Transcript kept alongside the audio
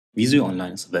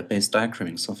Visio-Online is a web-based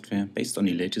diagramming software based on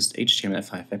the latest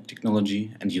HTML5 web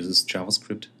technology and uses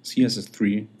JavaScript,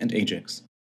 CSS3, and AJAX.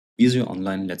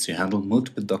 Visio-Online lets you handle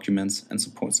multiple documents and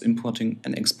supports importing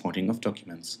and exporting of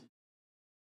documents.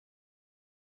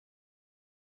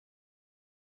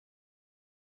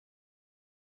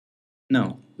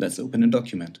 Now, let's open a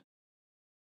document.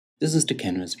 This is the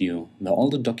canvas view, where all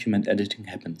the document editing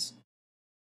happens.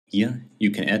 Here, you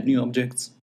can add new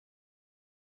objects,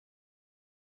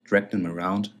 drag them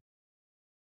around,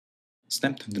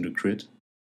 snap them to the grid,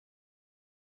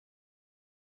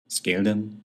 scale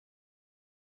them,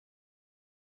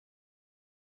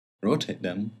 rotate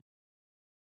them,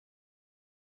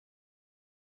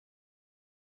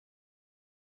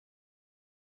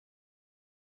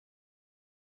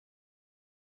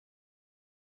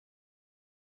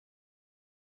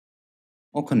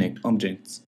 or connect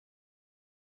objects.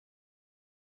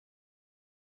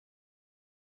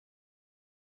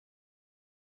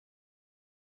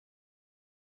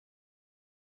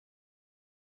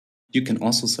 You can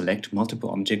also select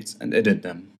multiple objects and edit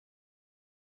them.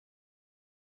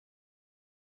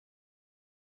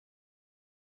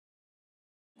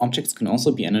 Objects can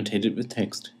also be annotated with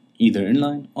text, either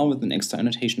inline or with an extra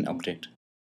annotation object.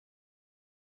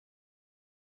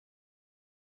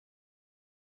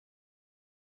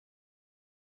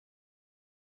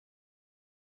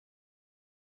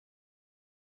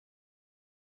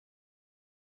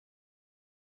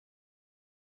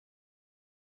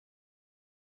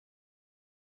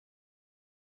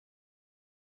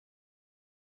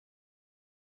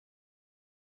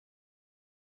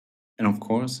 And of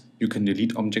course, you can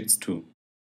delete objects too.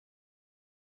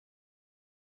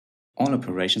 All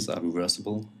operations are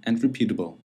reversible and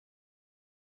repeatable.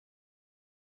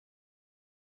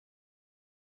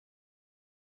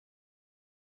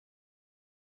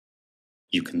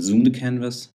 You can zoom the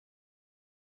canvas,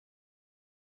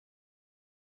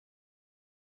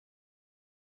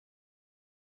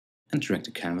 and drag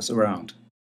the canvas around.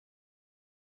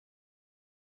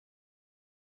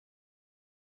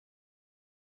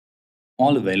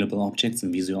 All available objects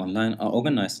in Visio-Online are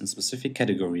organized in specific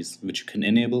categories, which you can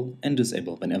enable and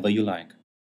disable whenever you like.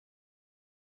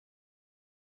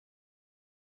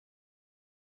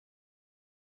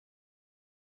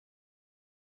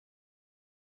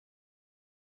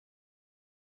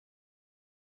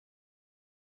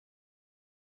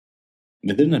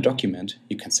 Within a document,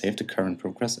 you can save the current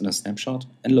progress in a snapshot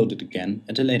and load it again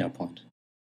at a later point.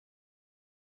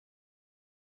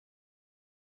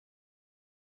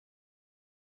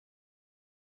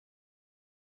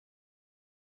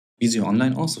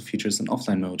 Visio-Online also features an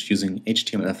offline mode using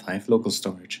HTML5 local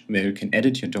storage, where you can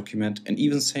edit your document and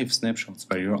even save snapshots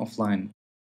while you're offline.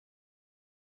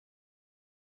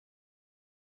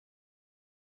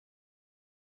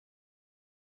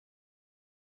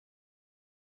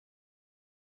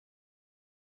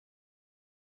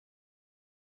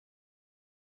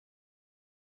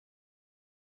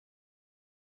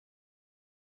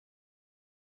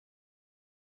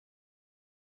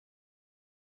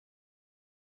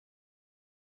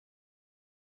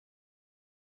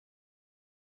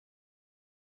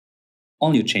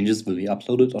 All your changes will be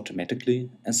uploaded automatically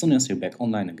as soon as you're back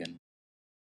online again.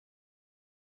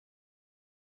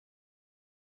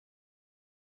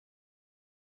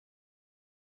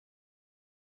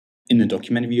 In the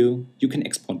document view, you can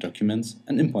export documents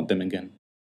and import them again.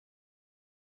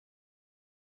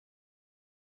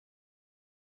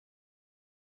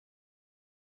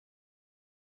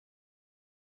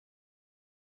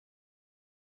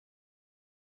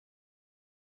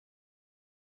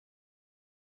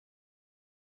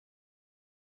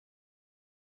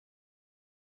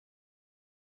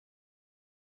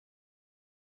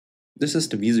 This is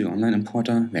the Visio-Online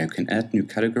importer, where you can add new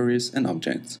categories and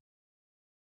objects.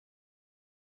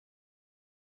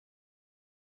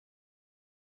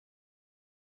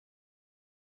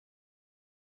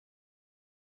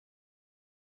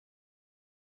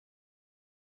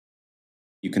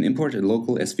 You can import a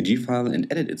local SVG file and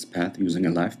edit its path using a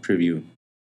live preview.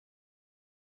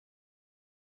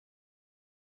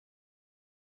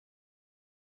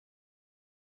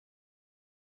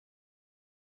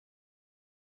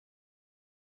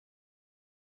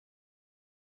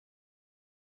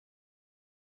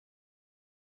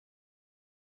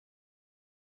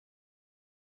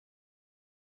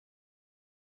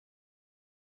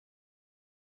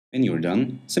 When you're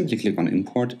done, simply click on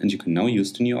Import and you can now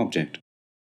use the new object.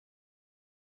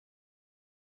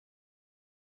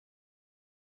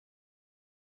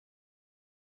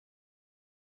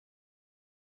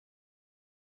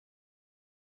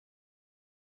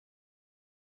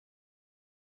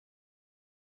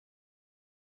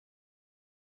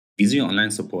 Visio-Online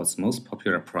supports most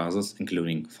popular browsers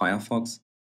including Firefox,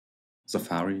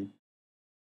 Safari,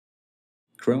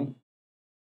 Chrome,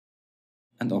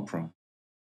 and Opera.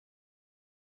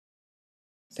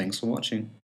 Thanks for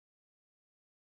watching.